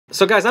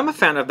So guys, I'm a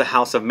fan of the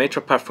house of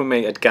Maitre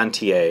Parfumeur at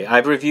Gantier.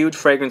 I've reviewed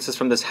fragrances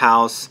from this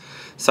house,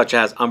 such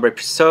as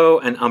Ambergris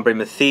and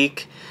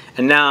Ambergris,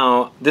 and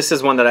now this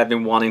is one that I've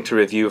been wanting to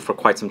review for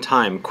quite some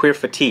time, Cuir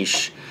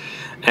Fetiche.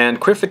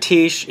 And Cuir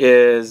Fetiche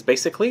is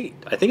basically,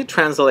 I think it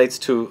translates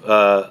to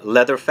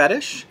leather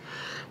fetish,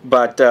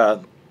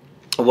 but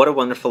what a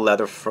wonderful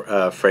leather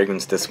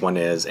fragrance this one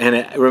is, and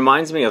it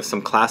reminds me of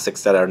some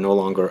classics that are no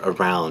longer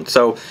around.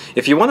 So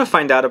if you want to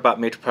find out about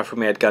Maitre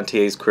Parfumeur at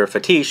Gantier's Cuir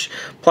Fetiche,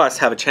 plus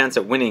have a chance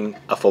at winning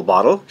a full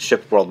bottle,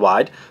 shipped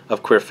worldwide,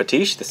 of Cuir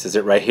Fetiche, this is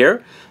it right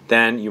here,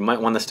 then you might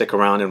want to stick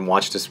around and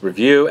watch this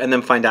review and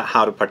then find out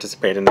how to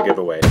participate in the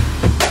giveaway.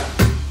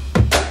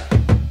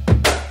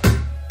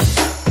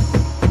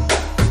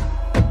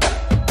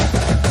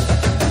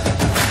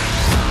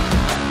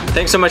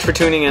 Thanks so much for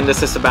tuning in.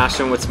 This is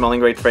Sebastian with Smelling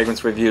Great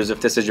Fragrance Reviews.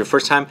 If this is your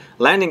first time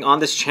landing on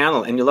this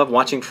channel and you love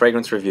watching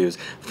fragrance reviews,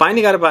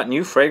 finding out about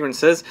new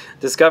fragrances,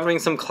 discovering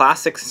some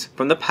classics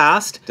from the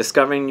past,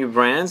 discovering new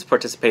brands,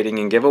 participating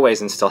in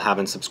giveaways, and still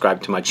haven't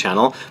subscribed to my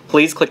channel,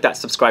 please click that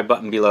subscribe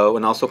button below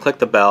and also click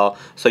the bell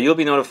so you'll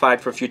be notified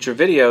for future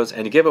videos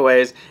and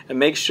giveaways, and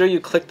make sure you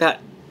click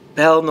that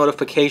bell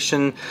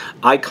notification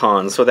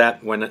icon so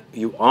that when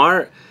you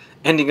are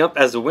ending up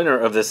as a winner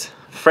of this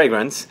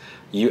fragrance,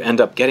 you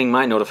end up getting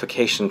my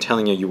notification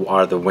telling you you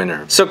are the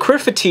winner. So Cuir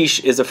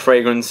Fetiche is a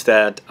fragrance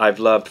that I've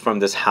loved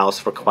from this house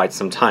for quite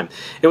some time.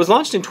 It was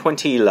launched in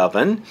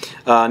 2011,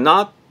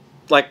 not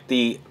like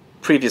the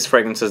previous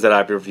fragrances that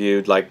I've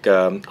reviewed, like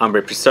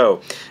Ambergris.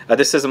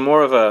 This is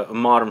more of a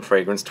modern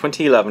fragrance,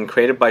 2011,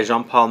 created by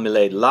Jean-Paul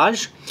Millet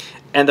Lage.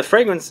 And the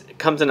fragrance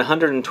comes in a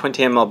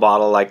 120 ml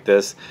bottle like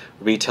this,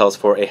 retails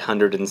for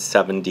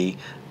 $170.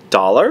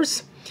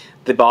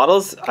 The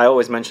bottles, I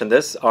always mention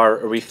this, are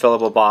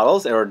refillable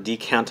bottles or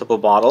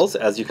decantable bottles,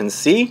 as you can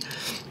see.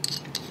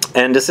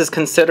 And this is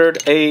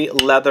considered a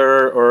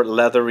leather or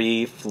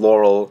leathery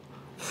floral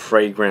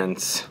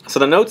fragrance. So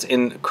the notes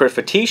in Cuir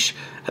Fetiche,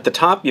 at the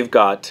top you've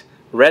got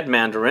red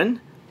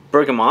mandarin,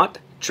 bergamot,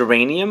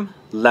 geranium,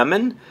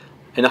 lemon.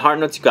 In the heart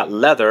notes you've got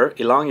leather,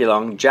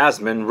 Ylang-Ylang,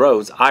 jasmine,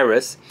 rose,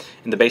 iris.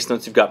 In the base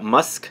notes you've got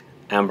musk,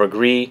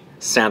 ambergris,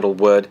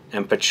 sandalwood,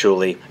 and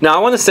patchouli. Now I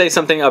want to say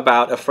something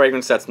about a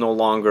fragrance that's no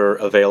longer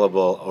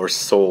available or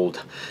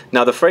sold.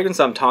 Now the fragrance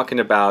I'm talking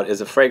about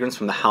is a fragrance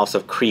from the House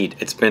of Creed.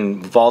 It's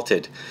been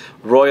vaulted,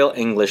 Royal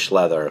English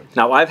Leather.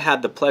 Now I've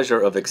had the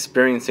pleasure of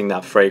experiencing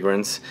that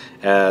fragrance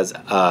as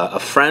a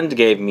friend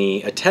gave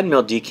me a 10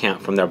 ml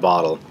decant from their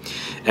bottle.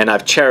 And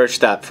I've cherished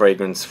that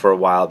fragrance for a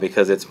while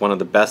because it's one of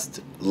the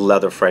best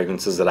leather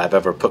fragrances that I've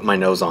ever put my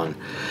nose on.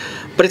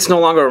 But it's no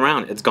longer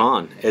around. It's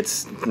gone.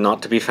 It's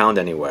not to be found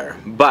anywhere.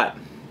 But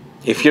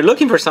if you're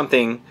looking for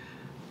something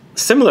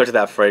similar to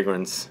that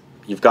fragrance,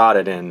 you've got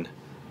it in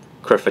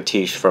Cuir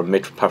Fetiche from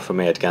Maitre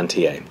Parfumeur at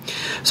Gantier.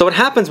 So what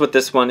happens with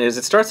this one is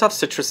it starts off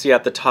citrusy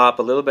at the top,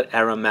 a little bit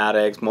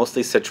aromatic,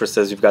 mostly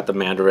citruses. You've got the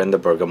mandarin, the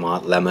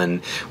bergamot,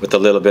 lemon, with a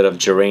little bit of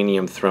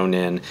geranium thrown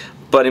in.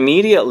 But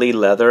immediately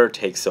leather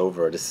takes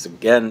over. This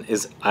again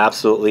is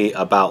absolutely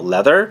about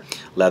leather.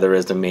 Leather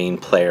is the main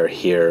player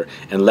here,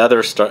 and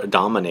leather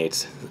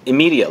dominates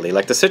immediately.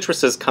 Like the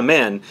citruses come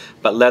in,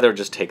 but leather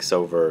just takes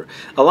over.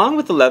 Along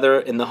with the leather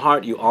in the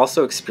heart, you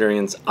also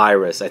experience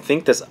iris. I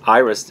think this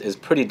iris is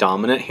pretty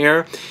dominant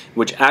here,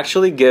 which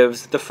actually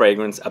gives the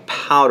fragrance a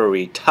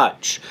powdery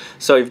touch.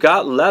 So you've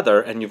got leather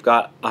and you've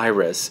got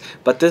iris,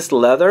 but this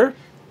leather,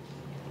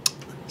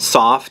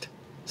 soft,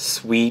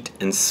 sweet,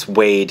 and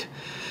suede.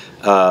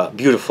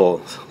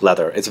 Beautiful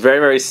leather. It's very,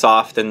 very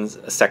soft and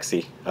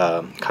sexy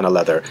kind of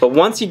leather. But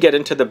once you get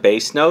into the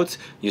base notes,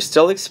 you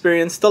still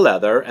experience the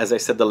leather. As I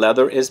said, the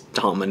leather is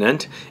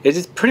dominant.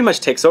 It pretty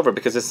much takes over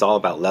because it's all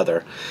about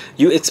leather.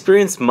 You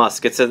experience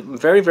musk. It's a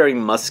very, very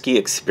musky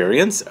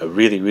experience. A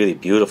really, really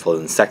beautiful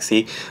and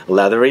sexy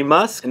leathery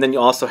musk. And then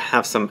you also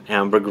have some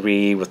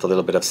ambergris with a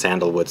little bit of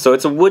sandalwood. So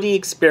it's a woody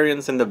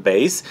experience in the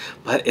base,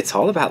 but it's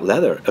all about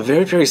leather. A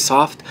very, very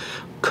soft,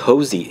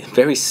 cozy,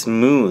 very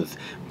smooth,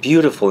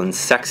 beautiful and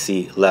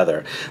sexy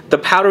leather. The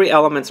powdery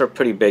elements are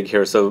pretty big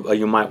here, so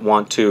you might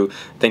want to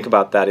think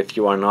about that if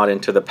you are not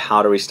into the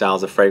powdery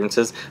styles of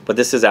fragrances, but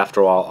this is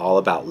after all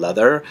about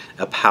leather,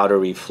 a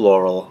powdery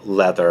floral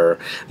leather.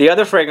 The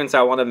other fragrance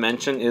I want to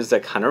mention is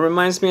that kind of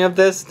reminds me of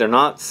this. They're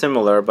not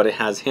similar, but it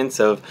has hints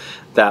of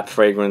that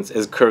fragrance,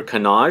 is Coeur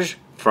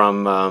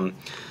from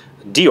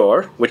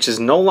Dior, which is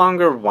no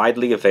longer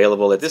widely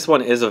available. This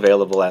one is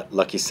available at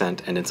Lucky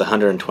Scent, and it's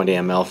 120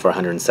 ml for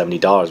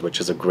 $170, which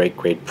is a great,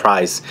 great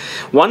price.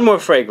 One more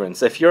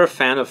fragrance. If you're a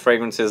fan of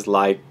fragrances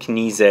like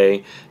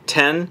Knise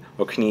 10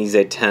 or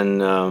Knise 10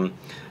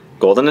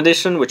 Golden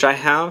Edition, which I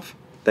have,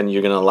 then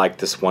you're going to like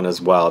this one as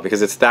well,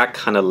 because it's that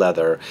kind of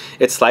leather.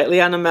 It's slightly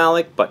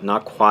animalic, but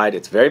not quite.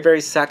 It's very, very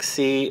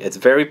sexy. It's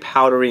very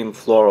powdery and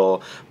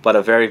floral, but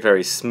a very,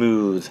 very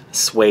smooth,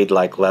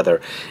 suede-like leather.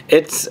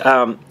 It's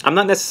I'm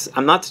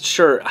not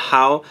sure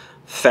how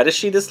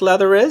fetishy this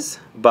leather is,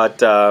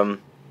 but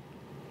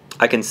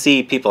I can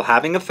see people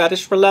having a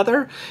fetish for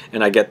leather,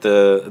 and I get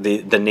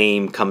the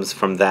name comes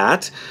from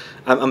that.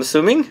 I'm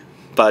assuming.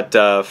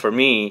 But for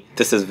me,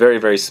 this is very,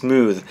 very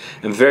smooth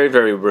and very,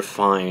 very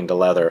refined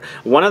leather.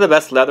 One of the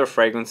best leather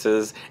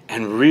fragrances,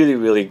 and really,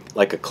 really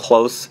like a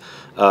close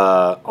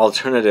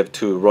alternative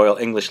to Royal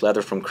English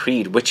Leather from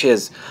Creed, which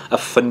is a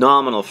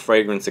phenomenal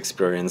fragrance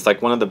experience.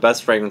 Like one of the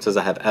best fragrances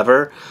I have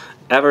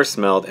ever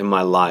smelled in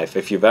my life.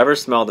 If you've ever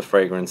smelled the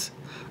fragrance,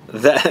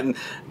 then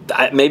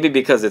maybe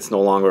because it's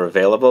no longer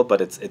available,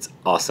 but it's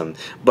awesome.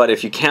 But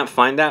if you can't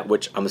find that,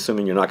 which I'm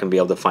assuming you're not going to be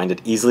able to find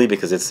it easily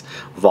because it's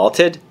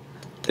vaulted,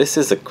 this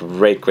is a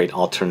great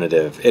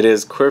alternative. It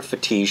is Cuir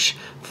Fetiche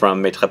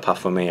from Maitre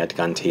Parfumeur at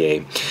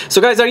Gantier. So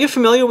guys, are you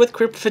familiar with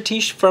Cuir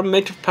Fetiche from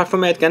Maitre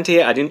Parfumeur at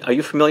Gantier? Are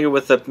you familiar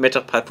with the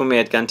Maitre Parfumeur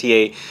at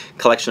Gantier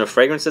collection of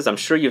fragrances? I'm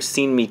sure you've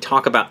seen me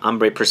talk about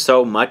Ambre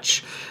so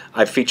much.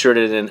 I've featured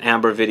it in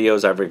Amber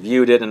videos, I've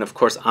reviewed it, and of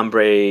course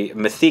Ambre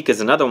Mythique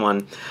is another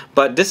one.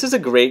 But this is a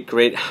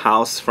great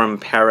house from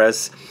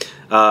Paris.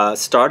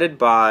 Started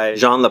by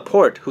Jean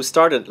Laporte, who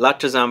started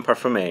L'Artisan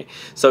Parfumé.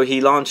 So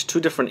he launched two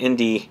different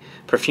indie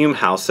perfume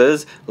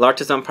houses.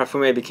 L'Artisan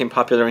Parfumé became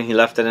popular and he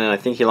left it, and I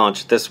think he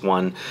launched this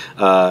one,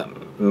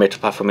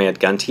 Maitre Parfumeur at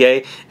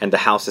Gantier, and the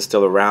house is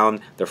still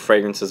around. Their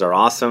fragrances are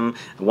awesome.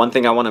 One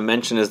thing I want to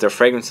mention is their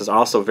fragrances are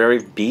also very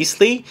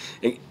beastly,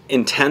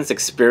 intense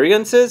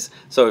experiences.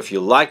 So if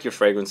you like your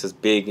fragrances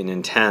big and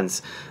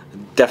intense,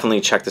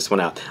 definitely check this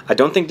one out. I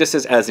don't think this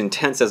is as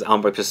intense as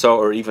Ambre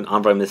or even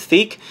Ambre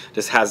Mythique.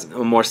 This has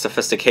more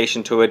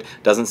sophistication to it,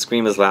 doesn't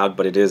scream as loud,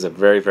 but it is a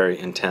very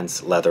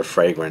intense leather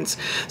fragrance.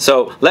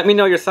 So let me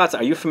know your thoughts.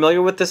 Are you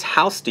familiar with this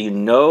house? Do you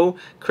know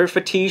Cuir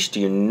Fetiche?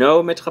 Do you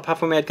know Maitre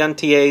Parfumeur at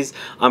Gantier's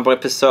Ambre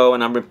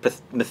and Ambre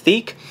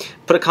Mythique?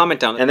 Put a comment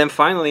down. And then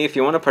finally, if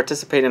you want to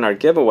participate in our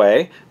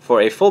giveaway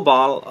for a full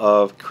bottle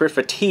of Cuir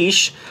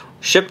Fetiche,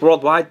 shipped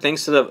worldwide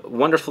thanks to the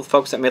wonderful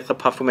folks at Maitre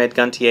Parfumeur at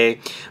Gantier,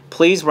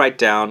 please write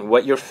down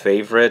what your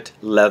favorite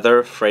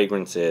leather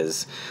fragrance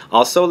is.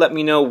 Also, let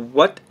me know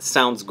what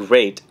sounds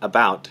great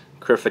about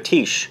Cuir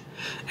Fetiche.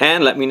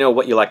 And let me know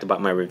what you liked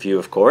about my review,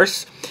 of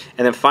course.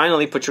 And then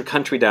finally, put your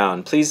country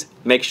down. Please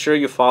make sure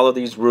you follow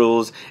these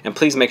rules, and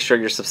please make sure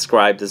you're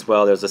subscribed as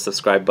well. There's a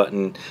subscribe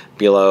button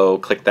below.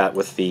 Click that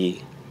with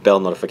the bell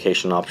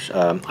notification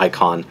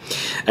icon.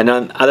 And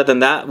then, other than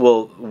that,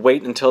 we'll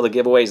wait until the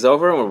giveaway is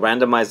over and we'll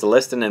randomize the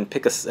list and then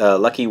pick a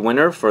lucky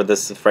winner for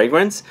this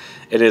fragrance.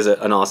 It is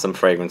an awesome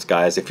fragrance,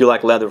 guys. If you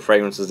like leather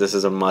fragrances, this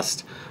is a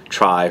must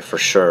try for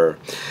sure.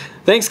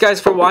 Thanks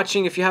guys for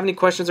watching. If you have any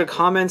questions or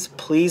comments,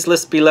 please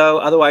list below.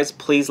 Otherwise,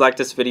 please like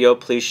this video,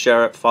 please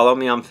share it, follow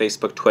me on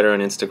Facebook, Twitter,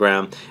 and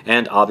Instagram,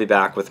 and I'll be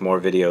back with more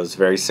videos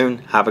very soon.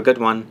 Have a good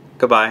one.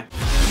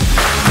 Goodbye.